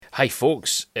Hi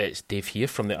folks, it's Dave here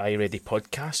from the iReady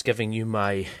podcast, giving you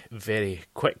my very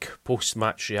quick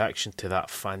post-match reaction to that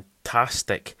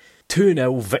fantastic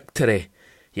 2-0 victory.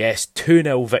 Yes,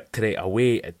 2-0 victory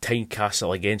away at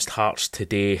Tynecastle against Hearts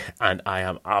today, and I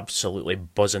am absolutely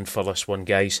buzzing for this one,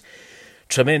 guys.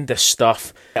 Tremendous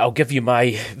stuff. I'll give you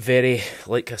my very,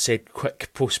 like I said,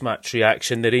 quick post-match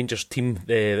reaction. The Rangers team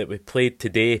that we played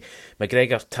today: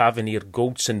 McGregor, Tavernier,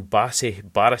 Goldson, Bassey,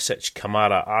 Barisic,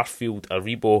 Kamara, Arfield,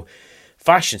 Aribo,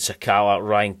 Fashion Sakala,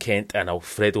 Ryan Kent and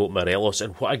Alfredo Morelos.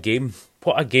 And what a game.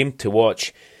 What a game to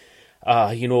watch.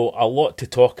 A lot to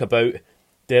talk about.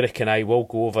 Derek and I will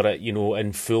go over it,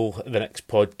 in full the next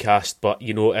podcast. But,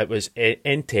 it was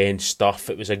end-to-end stuff.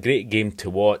 It was a great game to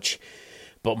watch.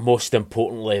 But most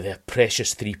importantly, the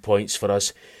precious 3 points for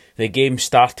us. The game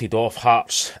started off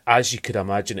Hearts, as you could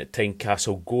imagine, at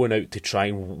Tynecastle, going out to try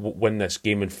and win this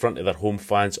game in front of their home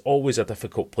fans. Always a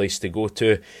difficult place to go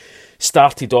to.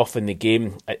 Started off in the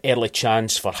game, an early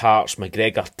chance for Hearts.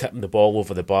 McGregor tipping the ball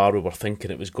over the bar. We were thinking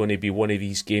it was going to be one of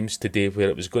these games today where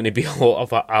it was going to be a lot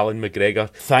of Alan McGregor.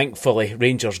 Thankfully,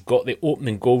 Rangers got the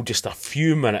opening goal just a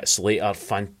few minutes later.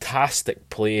 Fantastic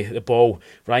play. The ball,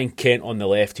 Ryan Kent on the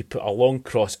left, he put a long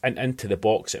cross into the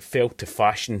box. It fell to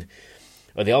Fashion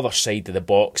on the other side of the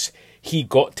box. He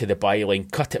got to the byline,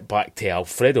 cut it back to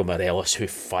Alfredo Morelos, who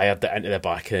fired it into the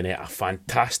back of the net. A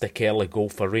fantastic early goal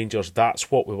for Rangers. That's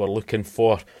what we were looking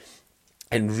for.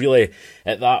 And really,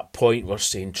 at that point, we're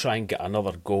saying, try and get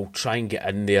another goal, try and get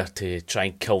in there to try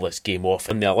and kill this game off.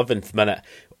 In the 11th minute,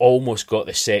 almost got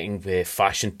the second.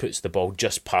 Fashion puts the ball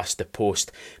just past the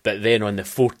post. But then on the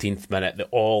 14th minute, the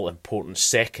all-important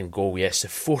second goal, yes, the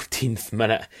 14th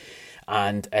minute.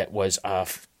 And it was a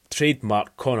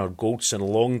trademark Connor Goldson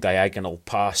long diagonal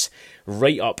pass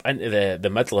right up into the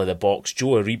middle of the box.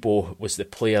 Joe Aribo was the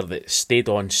player that stayed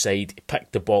on side. He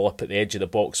picked the ball up at the edge of the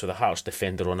box with a Hearts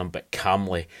defender on him, but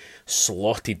calmly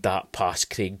slotted that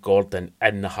past Craig Gordon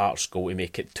in the Hearts goal to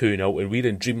make it 2-0. And we're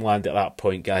in dreamland at that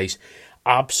point, guys.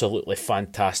 Absolutely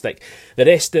fantastic. The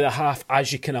rest of the half,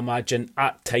 as you can imagine,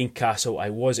 at Tynecastle,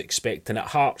 I was expecting it.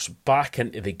 Hearts back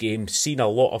into the game, seen a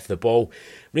lot of the ball.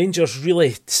 Rangers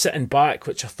really sitting back,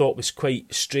 which I thought was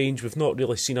quite strange. We've not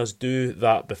really seen us do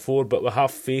that before, but we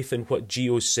have faith in what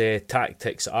Gio's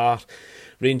tactics are.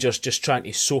 Rangers just trying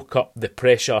to soak up the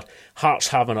pressure. Hearts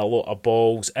having a lot of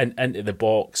balls into the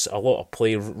box, a lot of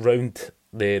play round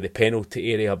the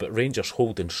penalty area, but Rangers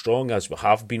holding strong as we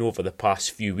have been over the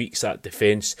past few weeks at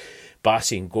defence.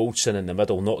 Bassey and Goldson in the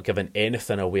middle not giving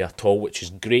anything away at all, which is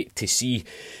great to see.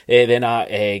 Then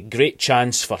a great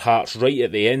chance for Hearts right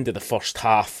at the end of the first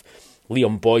half.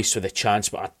 Liam Boyce with a chance,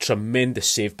 but a tremendous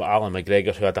save by Alan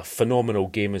McGregor, who had a phenomenal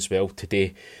game as well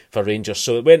today for Rangers.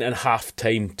 So it went in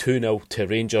half-time, 2-0 to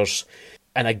Rangers.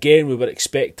 And again, we were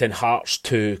expecting Hearts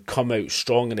to come out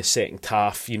strong in the second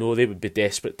half. They would be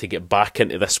desperate to get back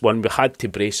into this one. We had to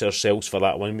brace ourselves for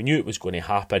that one. We knew it was going to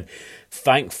happen.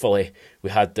 Thankfully,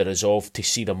 we had the resolve to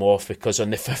see them off, because on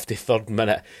the 53rd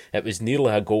minute, it was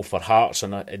nearly a goal for Hearts,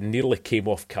 and it nearly came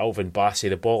off Calvin Bassey.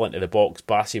 The ball into the box,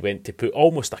 Bassey went to put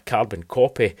almost a carbon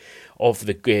copy of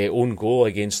the own goal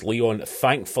against Leon.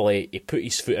 Thankfully, he put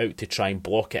his foot out to try and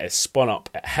block it. It spun up,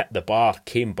 it hit the bar,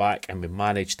 came back, and we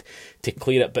managed to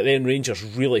clear it. But then Rangers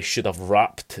really should have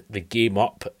wrapped the game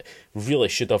up. Really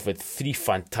should have had three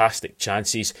fantastic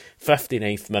chances.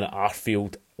 59th minute,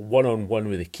 Arfield one-on-one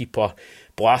with the keeper,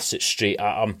 blasts it straight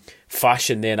at him.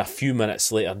 Fashion then a few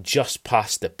minutes later, just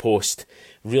past the post.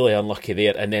 Really unlucky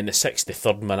there. And then the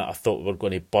 63rd minute, I thought we were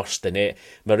going to burst the net.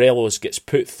 Morelos gets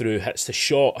put through, hits the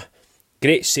shot.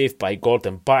 Great save by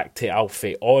Gordon, back to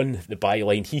Alfie on the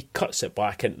byline. He cuts it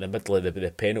back into the middle of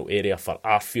the penalty area for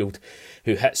Arfield,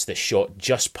 who hits the shot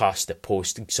just past the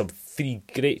post. Some three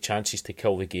great chances to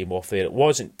kill the game off there. It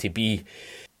wasn't to be.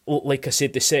 Like I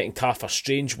said, the second half, a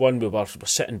strange one. We were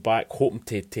sitting back,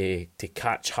 hoping to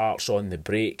catch Hearts on the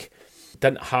break.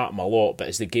 Didn't happen a lot, but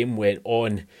as the game went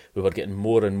on, we were getting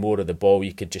more and more of the ball.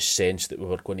 You could just sense that we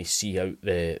were going to see out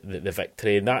the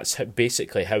victory, and that's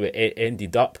basically how it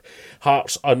ended up.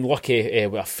 Hearts unlucky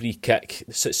with a free kick,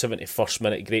 71st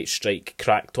minute, great strike,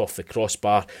 cracked off the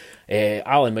crossbar.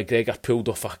 Alan McGregor pulled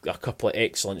off a couple of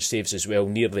excellent saves as well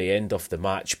near the end of the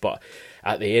match, but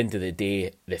at the end of the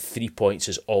day, the 3 points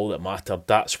is all that mattered.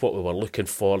 That's what we were looking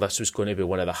for. This was going to be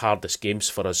one of the hardest games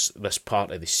for us this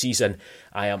part of the season.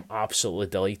 I am absolutely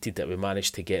delighted that we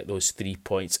managed to get those 3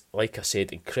 points. Like I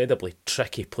said, incredibly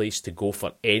tricky place to go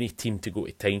for any team to go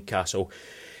to Tynecastle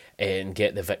and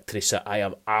get the victory. So I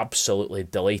am absolutely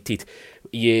delighted.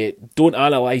 You don't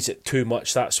analyse it too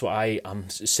much. That's what I am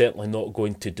certainly not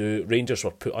going to do. Rangers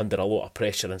were put under a lot of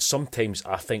pressure, and sometimes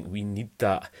I think we need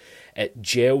that It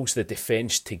gels the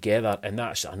defence together, and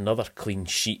that's another clean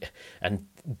sheet. And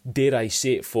dare I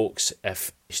say it, folks,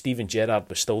 if Steven Gerrard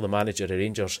was still the manager of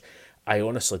Rangers, I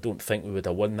honestly don't think we would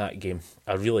have won that game.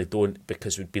 I really don't,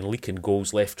 because we'd been leaking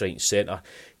goals left, right and centre.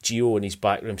 Gio and his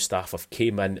backroom staff have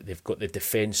came in. They've got the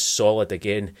defence solid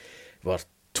again. We're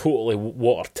totally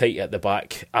watertight at the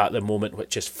back at the moment,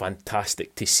 which is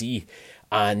fantastic to see.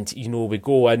 And, we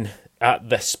go in at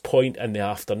this point in the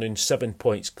afternoon, 7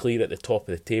 points clear at the top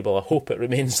of the table. I hope it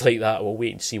remains like that. We'll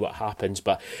wait and see what happens.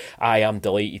 But I am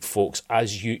delighted, folks,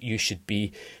 as you should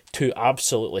be. 2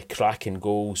 absolutely cracking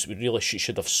goals. We really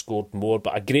should have scored more,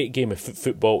 but a great game of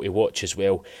football to watch as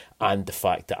well. And the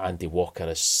fact that Andy Walker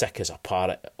is sick as a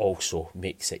parrot also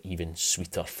makes it even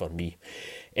sweeter for me.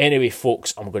 Anyway,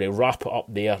 folks, I'm going to wrap it up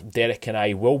there. Derek and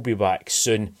I will be back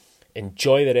soon.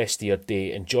 Enjoy the rest of your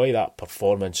day. Enjoy that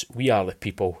performance. We are the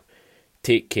people.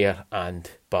 Take care and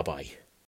bye-bye.